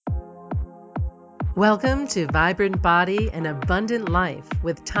Welcome to Vibrant Body and Abundant Life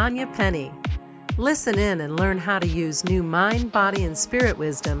with Tanya Penny. Listen in and learn how to use new mind, body, and spirit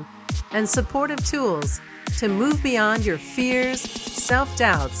wisdom and supportive tools to move beyond your fears,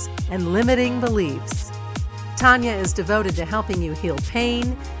 self-doubts, and limiting beliefs. Tanya is devoted to helping you heal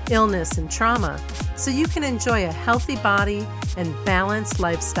pain, illness, and trauma so you can enjoy a healthy body and balanced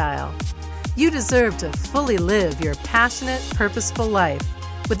lifestyle. You deserve to fully live your passionate, purposeful life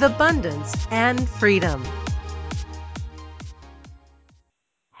with abundance and freedom.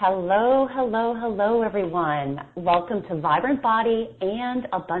 Hello, everyone. Welcome to Vibrant Body and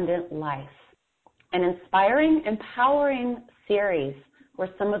Abundant Life, an inspiring, empowering series where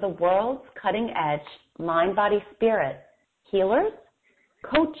some of the world's cutting-edge mind, body, spirit healers,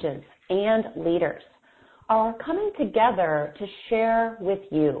 coaches, and leaders are coming together to share with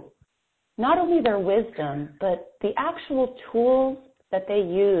you not only their wisdom, but the actual tools that they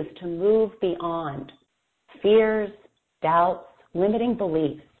use to move beyond fears, doubts, limiting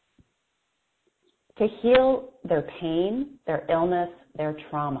beliefs, to heal their pain, their illness, their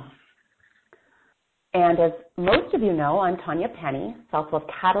trauma. And as most of you know, I'm Tanya Penny, Self-Love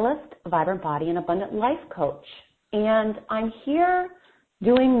Catalyst, Vibrant Body and Abundant Life Coach. And I'm here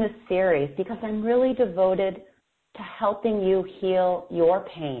doing this series because I'm really devoted to helping you heal your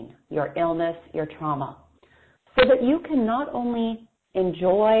pain, your illness, your trauma, so that you can not only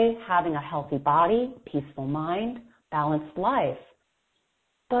enjoy having a healthy body, peaceful mind, balanced life,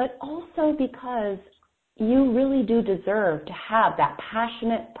 but also because you really do deserve to have that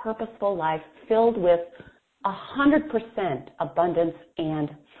passionate, purposeful life filled with 100% abundance and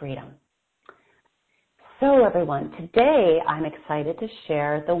freedom. So everyone, today I'm excited to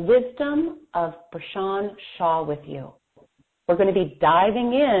share the wisdom of Prashant Shah with you. We're going to be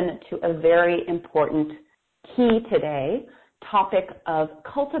diving into a very important key today, topic of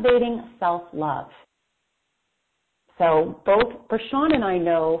cultivating self-love. So both Prashant and I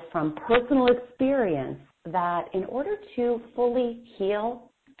know from personal experience that in order to fully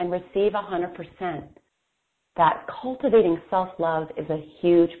heal and receive 100%, that cultivating self-love is a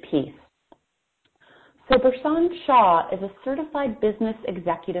huge piece. So Prashant Shah is a certified business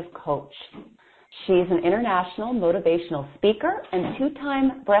executive coach. She's an international motivational speaker and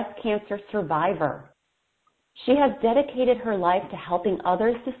two-time breast cancer survivor. She has dedicated her life to helping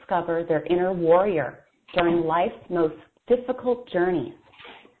others discover their inner warrior during life's most difficult journeys.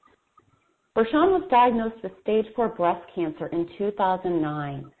 Prashant was diagnosed with stage 4 breast cancer in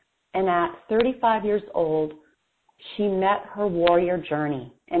 2009, and at 35 years old, she met her warrior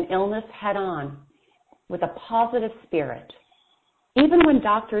journey and illness head-on with a positive spirit, even when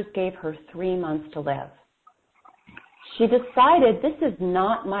doctors gave her 3 months to live. She decided, this is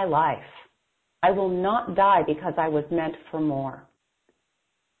not my life. I will not die because I was meant for more.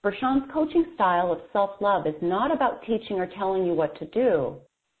 Prashant's coaching style of self-love is not about teaching or telling you what to do.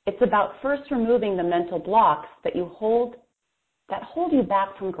 It's about first removing the mental blocks that hold you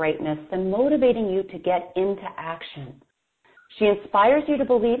back from greatness and motivating you to get into action. She inspires you to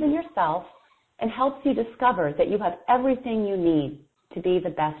believe in yourself and helps you discover that you have everything you need to be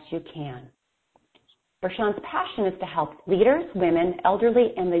the best you can. Prashant's passion is to help leaders, women,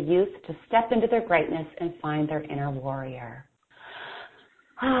 elderly, and the youth to step into their greatness and find their inner warrior.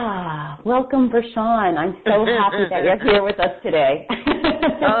 Welcome, Prashant. I'm so happy that you're here with us today.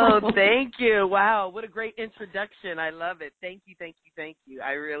 Oh, thank you. Wow, what a great introduction. I love it. Thank you.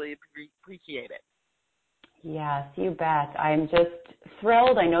 I really appreciate it. Yes, you bet. I'm just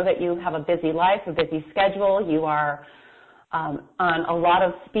thrilled. I know that you have a busy life, a busy schedule. You are on a lot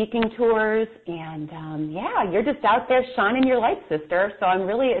of speaking tours, and you're just out there shining your light, sister. So I'm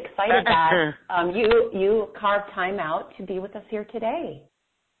really excited that you carved time out to be with us here today.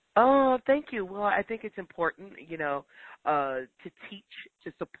 Oh, thank you. Well, I think it's important, to teach,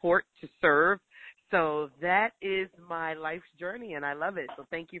 to support, to serve. So that is my life's journey, and I love it. So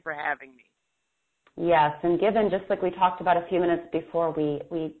thank you for having me. Yes, and given, just like we talked about a few minutes before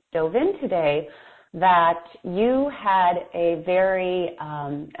we dove in today, that you had a very,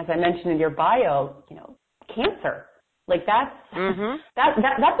 as I mentioned in your bio, cancer. Like that's that's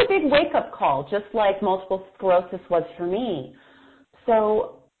a big wake-up call, just like multiple sclerosis was for me.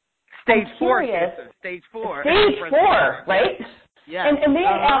 So Stage 4 cancer. Stage 4. Stage 4, right? Yeah. And may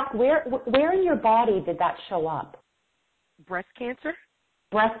I ask, where in your body did that show up? Breast cancer?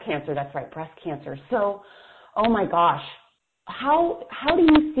 Breast cancer, that's right, breast cancer. So, oh my gosh, how do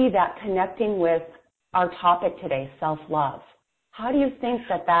you see that connecting with our topic today, self-love? How do you think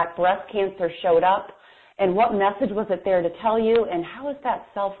that breast cancer showed up, and what message was it there to tell you, and how is that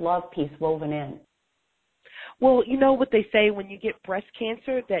self-love piece woven in? Well, you know what they say when you get breast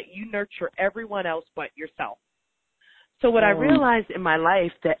cancer, that you nurture everyone else but yourself. So what I realized in my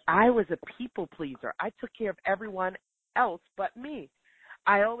life, that I was a people pleaser. I took care of everyone else but me.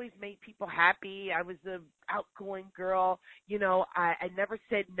 I always made people happy. I was the outgoing girl. You know, I never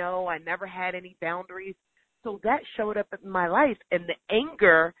said no. I never had any boundaries. So that showed up in my life, and the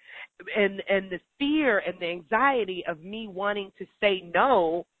anger and the fear and the anxiety of me wanting to say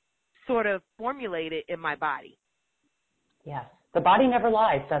no sort of formulated in my body. Yes. The body never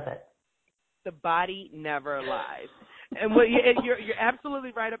lies, does it? The body never lies. And you're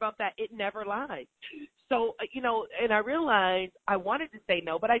absolutely right about that. It never lies. So, you know, and I realized I wanted to say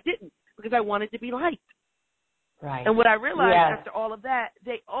no, but I didn't, because I wanted to be liked. Right. And what I realized after all of that,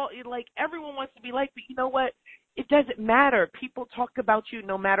 everyone wants to be liked, but you know what? It doesn't matter. People talk about you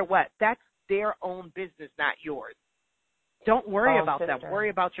no matter what. That's their own business, not yours. Don't worry about them. Worry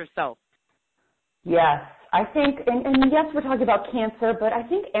about yourself. Yes. I think, and yes, we're talking about cancer, but I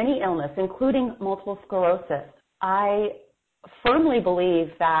think any illness, including multiple sclerosis, I firmly believe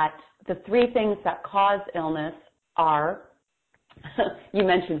that the three things that cause illness are, you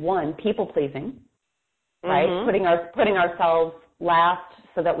mentioned one, people pleasing, right? Mm-hmm. Putting ourselves last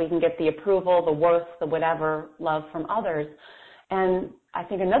so that we can get the approval, the worth, the whatever love from others. And I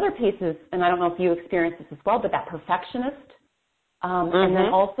think another piece is, and I don't know if you experience this as well, but that perfectionist. And then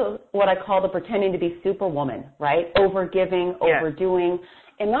also what I call the pretending to be superwoman, right? Overgiving, overdoing,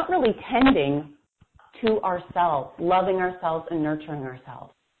 and not really tending to ourselves, loving ourselves and nurturing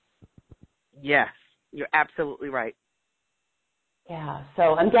ourselves. Yes, you're absolutely right. Yeah,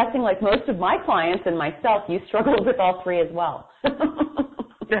 so I'm guessing like most of my clients and myself, you struggled with all three as well.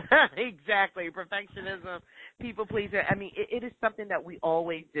 Exactly. Perfectionism, people pleaser. I mean, it is something that we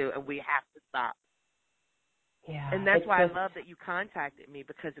always do, and we have to stop. Yeah, and that's why I love that you contacted me,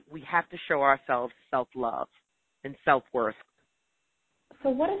 because we have to show ourselves self-love and self-worth. So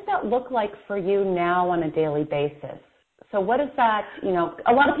what does that look like for you now on a daily basis? So what is that, you know,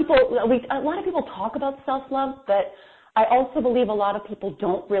 a lot of people talk about self-love, but I also believe a lot of people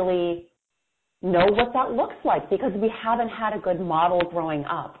don't really know what that looks like, because we haven't had a good model growing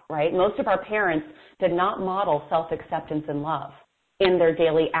up, right? Most of our parents did not model self-acceptance and love in their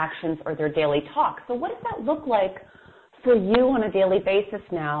daily actions or their daily talk. So what does that look like for you on a daily basis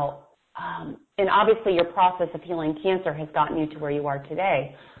now? And obviously your process of healing cancer has gotten you to where you are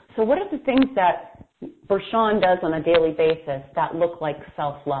today. So what are the things that Bershawn does on a daily basis that look like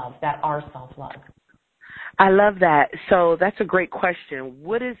self-love, that are self-love? I love that. So that's a great question.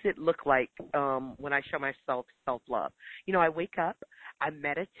 What does it look like when I show myself self-love? You know, I wake up, I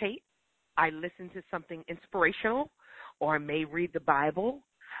meditate, I listen to something inspirational, or I may read the Bible.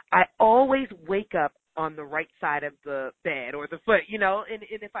 I always wake up on the right side of the bed or the foot, you know, and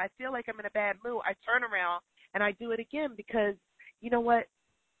if I feel like I'm in a bad mood, I turn around and I do it again, because you know what?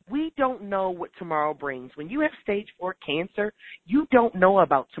 We don't know what tomorrow brings. When you have stage 4 cancer, you don't know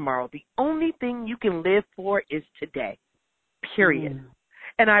about tomorrow. The only thing you can live for is today, period.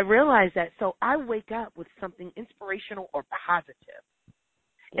 And I realize that, so I wake up with something inspirational or positive.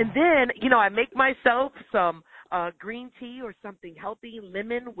 And then, you know, I make myself some green tea or something healthy,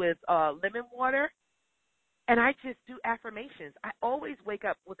 lemon with lemon water, and I just do affirmations. I always wake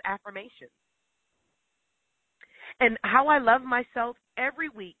up with affirmations. And how I love myself, every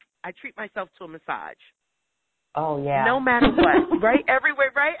week I treat myself to a massage. Oh, yeah. No matter what, right?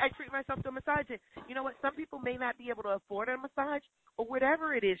 Everywhere, right? I treat myself to a massage. And you know what? Some people may not be able to afford a massage, or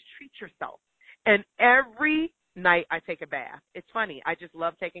whatever it is, treat yourself. And every night I take a bath. It's funny. I just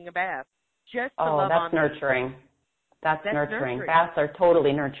love taking a bath. Just to love on that's nurturing. That's nurturing. Baths are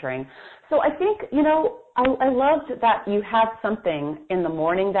totally nurturing. So I think, you know, I loved that you have something in the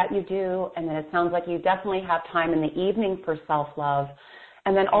morning that you do, and then it sounds like you definitely have time in the evening for self-love.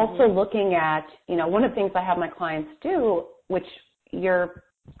 And then also looking at, you know, one of the things I have my clients do, which you're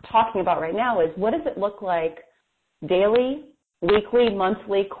talking about right now, is what does it look like daily, weekly,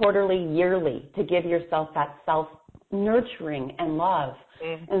 monthly, quarterly, yearly to give yourself that self-nurturing and love.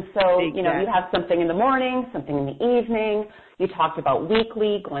 And so, you know, you have something in the morning, something in the evening. You talked about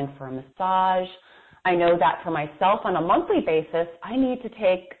weekly, going for a massage. I know that for myself on a monthly basis, I need to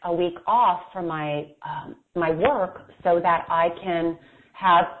take a week off from my my work so that I can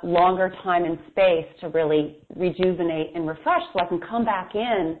have longer time and space to really rejuvenate and refresh, so I can come back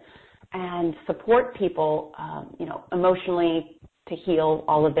in and support people, you know, emotionally, to heal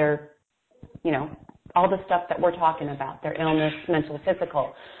all of their, you know, all the stuff that we're talking about, their illness, mental,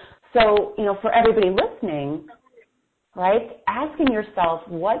 physical. So, you know, for everybody listening, right, asking yourself,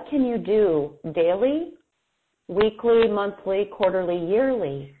 what can you do daily, weekly, monthly, quarterly,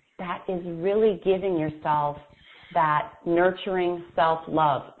 yearly that is really giving yourself that nurturing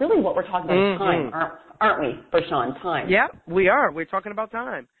self-love. Really what we're talking about is time, aren't we, Vershawn? Time. Yeah, we are. We're talking about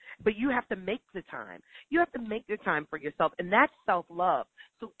time. But you have to make the time. You have to make the time for yourself, and that's self-love.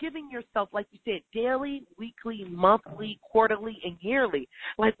 So giving yourself, like you said, daily, weekly, monthly, quarterly, and yearly.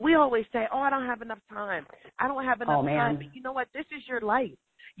 Like we always say, I don't have enough time. I don't have enough time. But you know what? This is your life.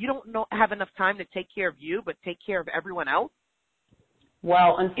 You don't have enough time to take care of you, but take care of everyone else.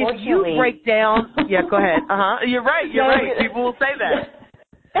 Well, unfortunately, if you break down, yeah, go ahead. You're right. You're right. People will say that.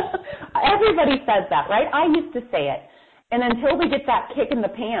 Everybody says that, right? I used to say it. And until we get that kick in the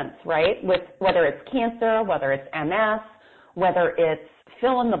pants, right, with whether it's cancer, whether it's MS, whether it's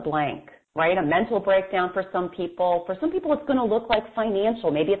fill in the blank, right, a mental breakdown for some people. For some people, it's going to look like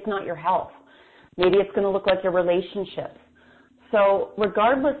financial. Maybe it's not your health. Maybe it's going to look like your relationships. So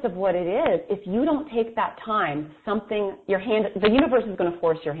regardless of what it is, if you don't take that time, the universe is going to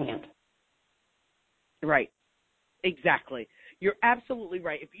force your hand. Right. Exactly. You're absolutely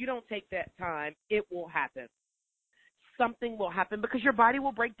right. If you don't take that time, it will happen. Something will happen because your body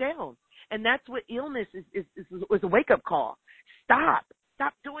will break down. And that's what illness is a wake-up call. Stop.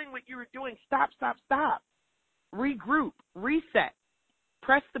 Stop doing what you were doing. Stop. Regroup. Reset.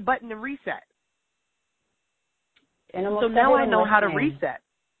 Press the button and reset. And so now I know how to reset.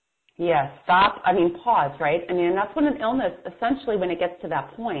 Yes, pause, right? And that's when an illness, essentially when it gets to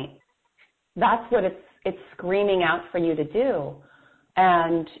that point, that's what it's screaming out for you to do.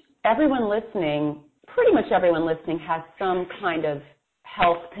 And pretty much everyone listening has some kind of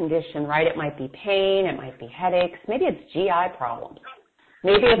health condition, right? It might be pain, it might be headaches, maybe it's GI problems.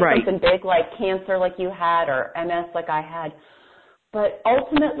 Maybe it's something big like cancer like you had or MS like I had. But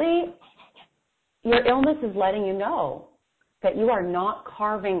ultimately, your illness is letting you know that you are not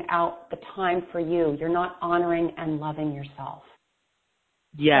carving out the time for you. You're not honoring and loving yourself.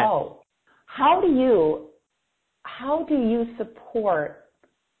 Yes. So, how do you support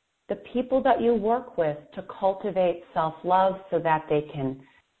the people that you work with to cultivate self-love so that they can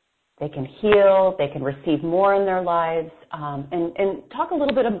heal, they can receive more in their lives, and talk a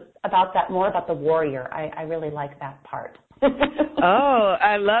little bit about that, more about the warrior. I really like that part. Oh,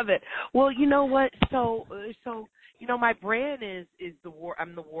 I love it. Well, you know what? So my brand is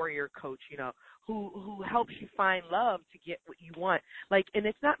I'm the warrior coach, who helps you find love to get what you want. And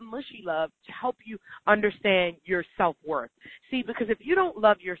it's not mushy love, to help you understand your self-worth. See, because if you don't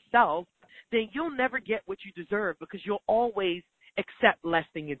love yourself, then you'll never get what you deserve, because you'll always accept less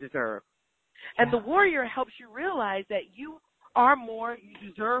than you deserve. And the warrior helps you realize that you are more, you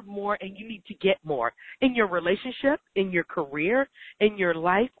deserve more, and you need to get more in your relationship, in your career, in your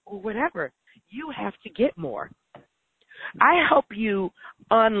life, or whatever. You have to get more. I help you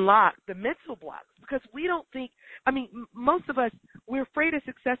unlock the mental blocks, because we don't think, most of us, we're afraid of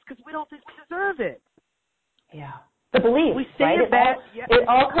success because we don't think we deserve it. Yeah. The beliefs, we say right? It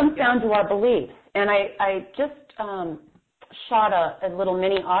all comes down to our beliefs. And I just shot a little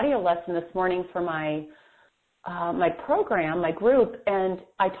mini audio lesson this morning for my program, my group, and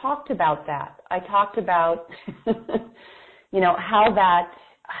I talked about that. I talked about,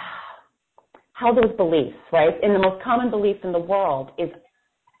 how those beliefs, right? And the most common belief in the world is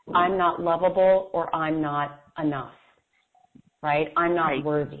I'm not lovable or I'm not enough, right? I'm not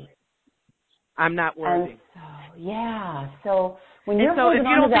worthy. I'm not worthy. And so when you're holding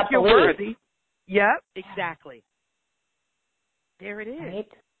on to that belief, worthy, exactly. There it is. Right?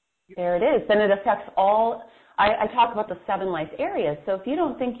 There it is. Then it affects all. I talk about the 7 life areas. So if you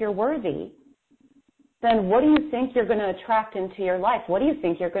don't think you're worthy, then what do you think you're going to attract into your life? What do you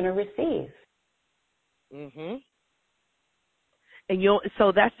think you're going to receive? And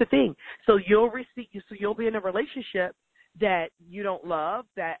so that's the thing. So you'll be in a relationship that you don't love,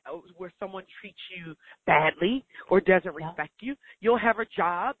 where someone treats you badly or doesn't respect you. You'll have a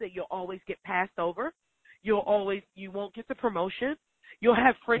job that you'll always get passed over. You won't get the promotion. You'll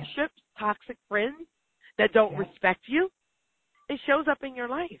have friendships, toxic friends that don't respect you. It shows up in your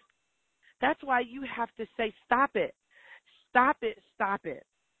life. That's why you have to say, stop it,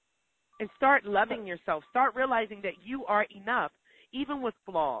 and start loving yourself. Start realizing that you are enough, even with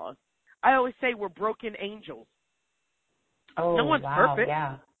flaws. I always say we're broken angels. Oh, no one's perfect.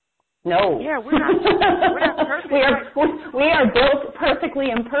 Yeah. No. Yeah, we're not perfect. We are built perfectly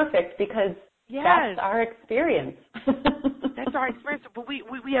imperfect because that's our experience. That's our experience. But we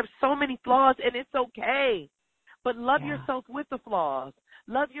have so many flaws, and it's okay. But love yourself with the flaws.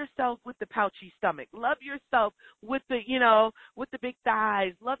 Love yourself with the pouchy stomach. Love yourself with the big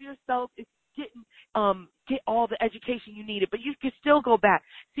thighs. Love yourself get all the education you needed, but you can still go back.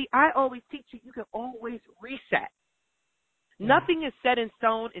 See, I always teach you can always reset. nothing is set in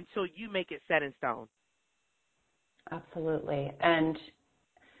stone until you make it set in stone. Absolutely. And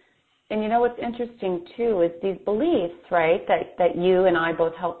you know what's interesting too is these beliefs, right, that you and I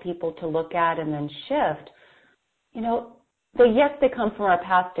both help people to look at and then shift, you know, yes, they come from our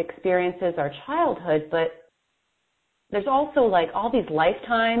past experiences, our childhood, but there's also like all these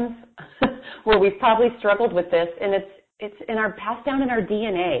lifetimes where we've probably struggled with this, and it's in our passed down in our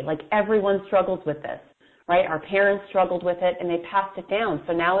DNA. Like everyone struggles with this, right? Our parents struggled with it and they passed it down.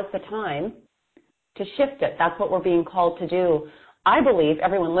 So now is the time to shift it. That's what we're being called to do. I believe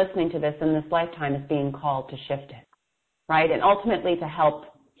everyone listening to this in this lifetime is being called to shift it, right? And ultimately to help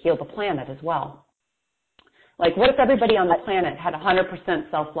heal the planet as well. Like what if everybody on the planet had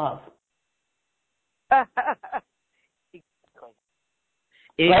 100% self-love?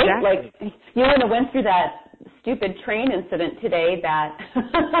 Exactly. Right? Like you wouldn't have went through that stupid train incident today that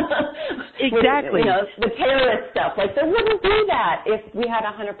exactly. with, you know, the terrorist stuff. Like there wouldn't be that if we had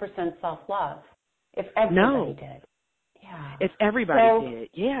 100% self-love. If everybody did. Yeah. If everybody did.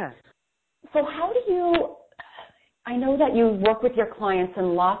 Yeah. So how do you, I know that you work with your clients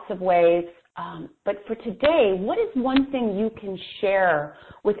in lots of ways, but for today, what is one thing you can share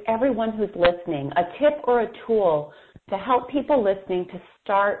with everyone who's listening, a tip or a tool to help people listening to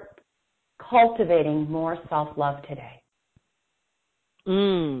start cultivating more self-love today?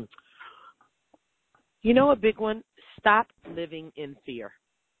 You know a big one? Stop living in fear.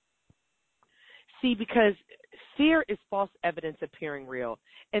 See, because fear is false evidence appearing real.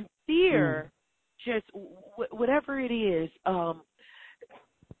 And fear, just whatever it is,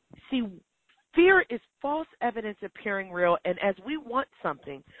 see, fear is false evidence appearing real, and as we want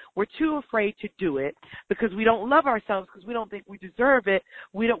something, we're too afraid to do it because we don't love ourselves, because we don't think we deserve it.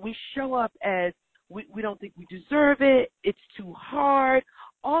 We show up as we don't think we deserve it. It's too hard.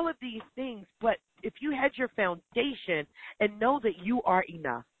 All of these things. But if you had your foundation and know that you are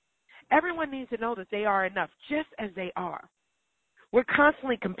enough, everyone needs to know that they are enough just as they are. We're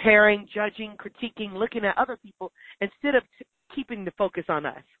constantly comparing, judging, critiquing, looking at other people instead of keeping the focus on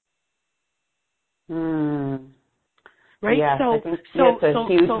us. Right? Yes, I think that's a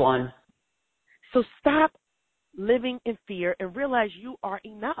huge one. So stop living in fear and realize you are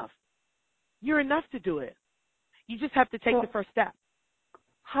enough. You're enough to do it. You just have to take the first step.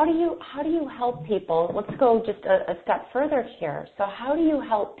 How do you help people? Let's go just a step further here. So how do you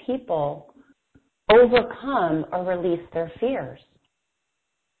help people overcome or release their fears?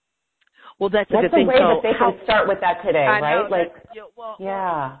 Well, that's a What's good thing. What's a way that they can start with that today, right? Well,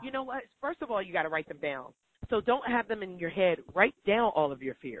 you know what? First of all, you got to write them down. So don't have them in your head. Write down all of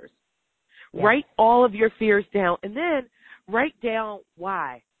your fears. Yes. Write all of your fears down, and then write down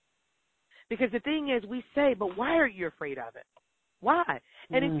why. Because the thing is, we say, but why are you afraid of it? Why?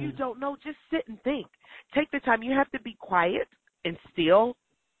 And if you don't know, just sit and think. Take the time. You have to be quiet and still.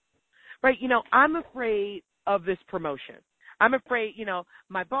 Right? You know, I'm afraid of this promotion. I'm afraid, you know,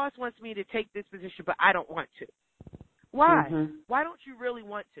 my boss wants me to take this position, but I don't want to. Why? Why don't you really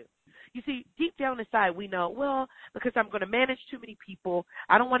want to? You see, deep down inside, we know, well, because I'm going to manage too many people.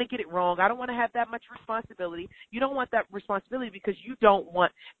 I don't want to get it wrong. I don't want to have that much responsibility. You don't want that responsibility because you don't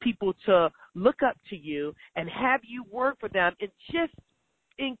want people to look up to you and have you work for them and just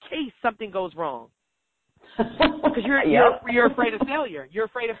in case something goes wrong. Because you're afraid of failure. You're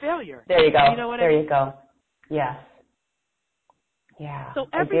afraid of failure. There you go. You know what I mean? You go. Yes. Yeah. So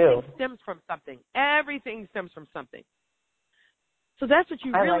everything stems from something. Everything stems from something. So that's what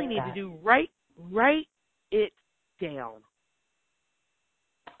you really need to do. Write it down.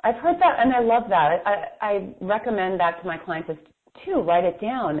 I've heard that, and I love that. I recommend that to my clients too. Write it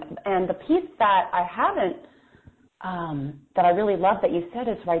down. And the piece that I haven't, that I really love that you said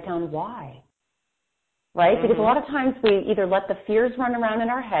is write down why. Right? Because a lot of times we either let the fears run around in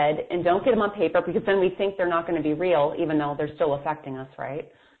our head and don't get them on paper because then we think they're not going to be real, even though they're still affecting us, right?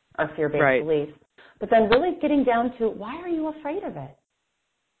 Our fear-based beliefs. But then really getting down to why are you afraid of it?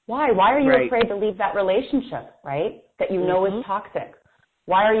 Why? Why are you afraid to leave that relationship, right? That you know is toxic.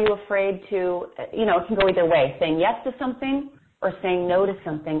 Why are you afraid to, you know, it can go either way, saying yes to something or saying no to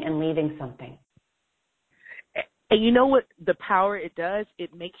something and leaving something. And you know what the power it does?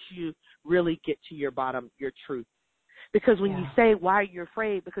 It makes you really get to your bottom, your truth. Because when you say why you're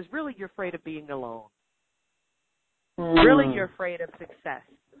afraid, because really you're afraid of being alone. Really you're afraid of success.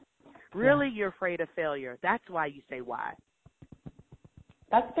 Really you're afraid of failure. That's why you say why.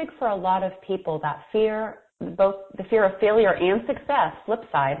 That's big for a lot of people, that fear, both the fear of failure and success, flip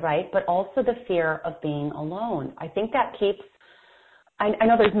side, right? But also the fear of being alone. I think that keeps, I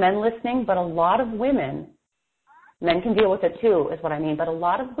know there's men listening, but a lot of women, men can deal with it too, is what I mean, but a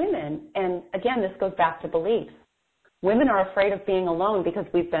lot of women, and again, this goes back to beliefs. women are afraid of being alone because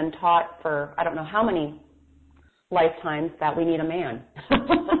we've been taught for I don't know how many lifetimes that we need a man.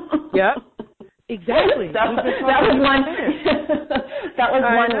 Yep. Exactly. That was one. That was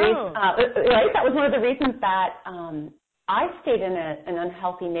one reason. Right. That was one of the reasons that I stayed in an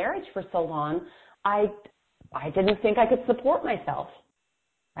unhealthy marriage for so long. I didn't think I could support myself.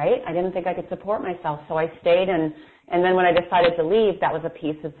 Right. I didn't think I could support myself, so I stayed. And then when I decided to leave, that was a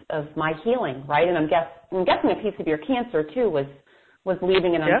piece of my healing. Right. And I'm guessing a piece of your cancer too was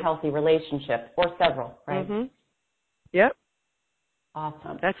leaving an unhealthy relationship or several. Right. Mm-hmm. Yep.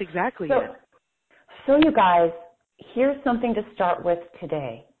 Awesome. That's exactly it. So you guys, here's something to start with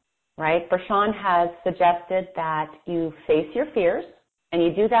today, right? Prashant has suggested that you face your fears, and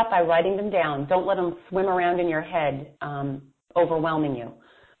you do that by writing them down. Don't let them swim around in your head, overwhelming you.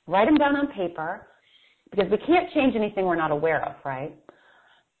 Write them down on paper, because we can't change anything we're not aware of, right?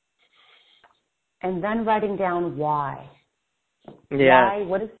 And then writing down why. Yeah.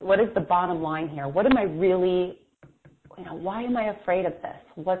 Why? What is the bottom line here? What am I really, why am I afraid of this?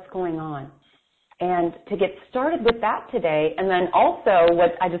 What's going on? And to get started with that today, and then also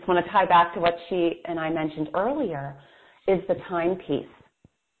what I just want to tie back to what she and I mentioned earlier, is the time piece,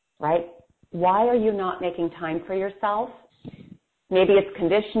 right? Why are you not making time for yourself? Maybe it's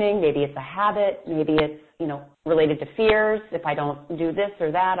conditioning, maybe it's a habit, maybe it's, related to fears. If I don't do this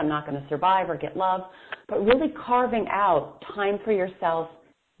or that, I'm not going to survive or get love. But really carving out time for yourself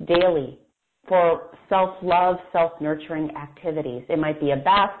daily for self-love, self-nurturing activities. It might be a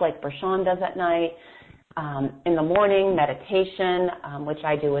bath like Prashant does at night, in the morning, meditation, which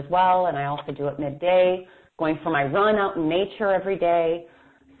I do as well, and I also do at midday, going for my run out in nature every day.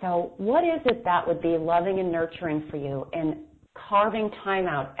 So what is it that would be loving and nurturing for you and carving time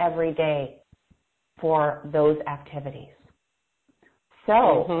out every day for those activities?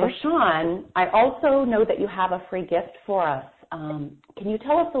 So, Prashant, I also know that you have a free gift for us. Can you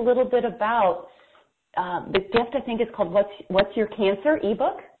tell us a little bit about the gift? I think is called What's Your Cancer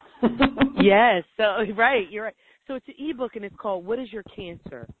ebook? Yes. So right, you're right. So it's an ebook and it's called What Is Your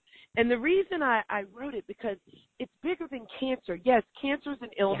Cancer? And the reason I wrote it because it's bigger than cancer. Yes, cancer is an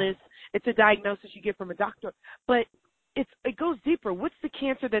illness. Yeah. It's a diagnosis you get from a doctor, but it goes deeper. What's the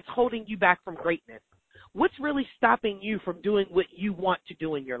cancer that's holding you back from greatness? What's really stopping you from doing what you want to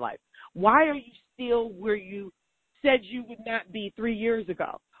do in your life? Why are you still where you said you would not be 3 years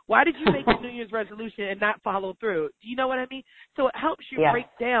ago? Why did you make a New Year's resolution and not follow through? Do you know what I mean? So it helps you break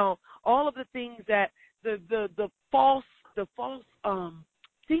down all of the things that the false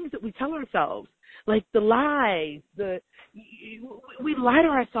things that we tell ourselves, like the lies, we lie to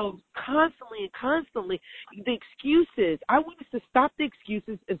ourselves constantly. The excuses. I want us to stop the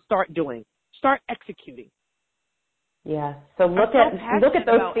excuses and start doing. Start executing. Yeah. So look at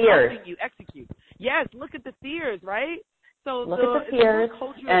those fears. You execute. Yes. Look at the fears. Right. So look at the fears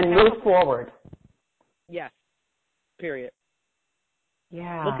and move forward. Yes. Period.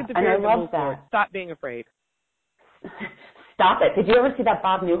 Yeah. Look at the fears and I love move that. Forward. Stop being afraid. Stop it. Did you ever see that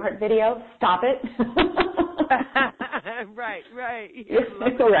Bob Newhart video? Stop it. Right. Right?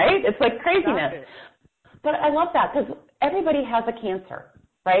 It's like craziness. But I love that because everybody has a cancer,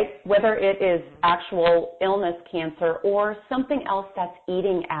 right? Whether it is actual illness cancer or something else that's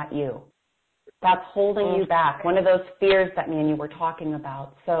eating at you, that's holding you back, one of those fears that me and you were talking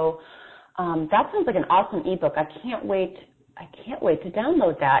about. So that sounds like an awesome ebook. I can't wait to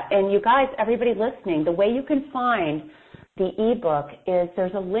download that. And you guys, everybody listening, the way you can find the ebook is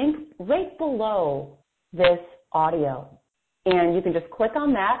there's a link right below this audio. And you can just click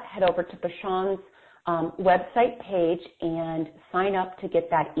on that, head over to Prashant's website page and sign up to get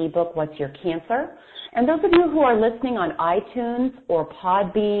that ebook, What's Your Cancer? And those of you who are listening on iTunes or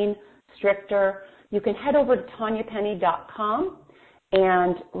Podbean, Stricter, you can head over to TanyaPenny.com,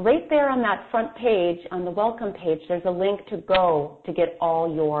 and right there on that front page, on the welcome page, there's a link to go to get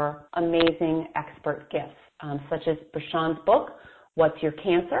all your amazing expert gifts, such as Prashant's book, What's Your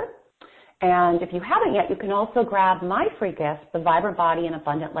Cancer? And if you haven't yet, you can also grab my free gift, the Vibrant Body and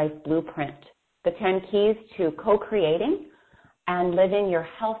Abundant Life Blueprint, the 10 keys to co-creating and living your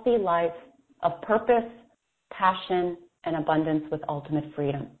healthy life of purpose, passion, and abundance with ultimate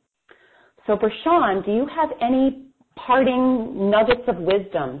freedom. So, Prashant, do you have any parting nuggets of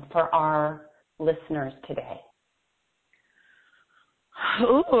wisdom for our listeners today?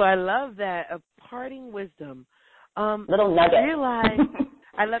 Oh, I love that. A parting wisdom. Little nugget.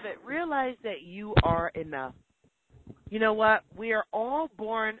 I love it. Realize that you are enough. You know what? We are all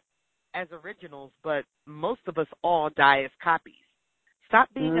born as originals, but most of us all die as copies. Stop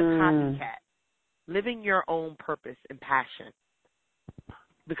being a copycat. Living your own purpose and passion.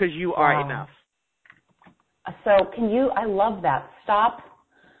 Because you are enough. So I love that. Stop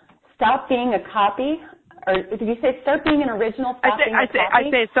being a copy, or did you say start being an original, stop being a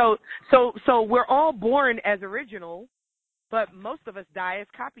copy? So we're all born as originals, but most of us die as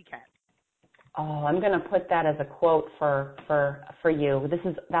copycats. Oh, I'm going to put that as a quote for you.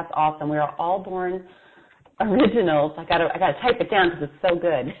 That's awesome. We are all born originals. I got to type it down because it's so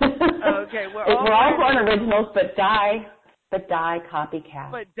good. Okay, we're all born originals, but die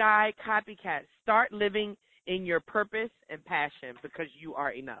copycats. But die copycats. Start living in your purpose and passion because you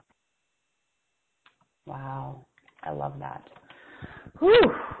are enough. Wow, I love that.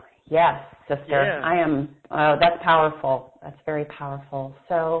 Whew. Yes, sister. Yeah. I am. That's powerful. That's very powerful.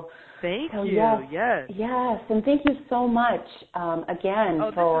 Thank you. Yes, and thank you so much again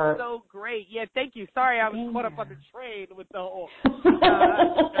for. This is so great. Yeah, thank you. Sorry, I was caught up on the train with the whole.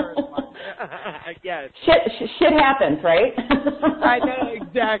 Yes. Shit happens, right? I know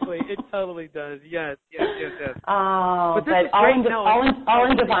exactly. It totally does. Yes. Oh, but this is great. All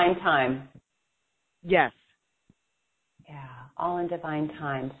in divine time. Yes. Yeah, all in divine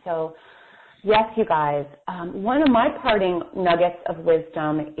time. So, yes, you guys, one of my parting nuggets of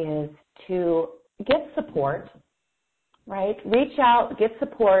wisdom is to get support, right? Reach out, get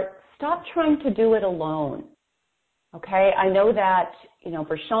support. Stop trying to do it alone, okay? I know that,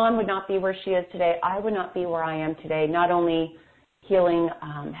 Bershawn would not be where she is today. I would not be where I am today, not only healing,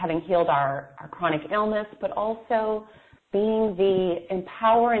 having healed our chronic illness, but also being the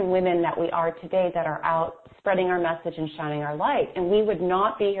empowering women that we are today that are out spreading our message and shining our light. And we would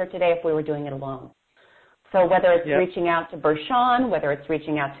not be here today if we were doing it alone. So whether it's reaching out to Bershawn, whether it's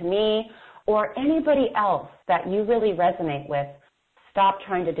reaching out to me, or anybody else that you really resonate with, stop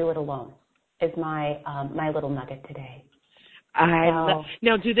trying to do it alone is my little nugget today. Now,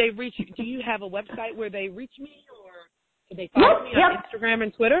 do you have a website where they reach me, or do they follow me on Instagram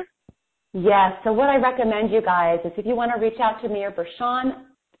and Twitter? Yes. So what I recommend you guys is if you want to reach out to me or Bershawn,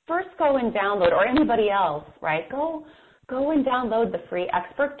 first go and download, or anybody else, right? Go and download the free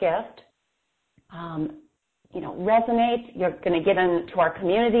expert gift. Resonate. You're going to get into our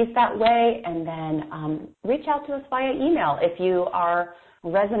communities that way, and then reach out to us via email if you are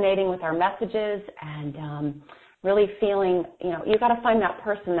resonating with our messages and really feeling, you got to find that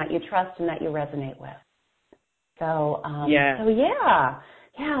person that you trust and that you resonate with. So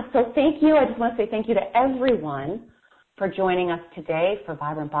thank you. I just want to say thank you to everyone for joining us today for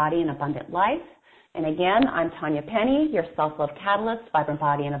Vibrant Body and Abundant Life. And again, I'm Tanya Penny, your self-love catalyst, Vibrant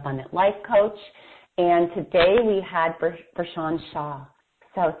Body and Abundant Life coach. And today we had Bershawn Shaw.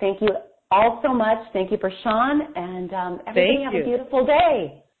 So thank you all so much. Thank you, Bershawn, and everybody have a beautiful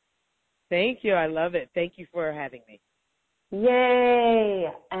day. Thank you. I love it. Thank you for having me. Yay.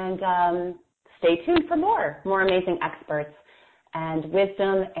 And stay tuned for more amazing experts and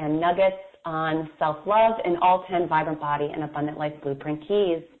wisdom and nuggets on self-love and all 10 Vibrant Body and Abundant Life Blueprint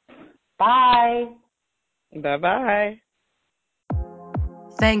keys. Bye. Bye-bye.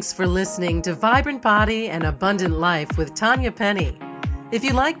 Thanks for listening to Vibrant Body and Abundant Life with Tanya Penny. If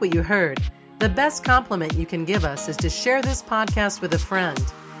you like what you heard, the best compliment you can give us is to share this podcast with a friend,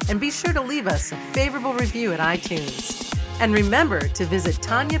 and be sure to leave us a favorable review at iTunes. And remember to visit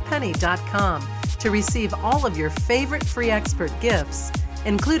TanyaPenny.com to receive all of your favorite free expert gifts,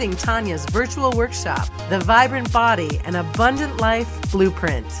 including Tanya's virtual workshop, The Vibrant Body and Abundant Life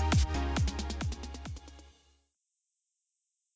Blueprint.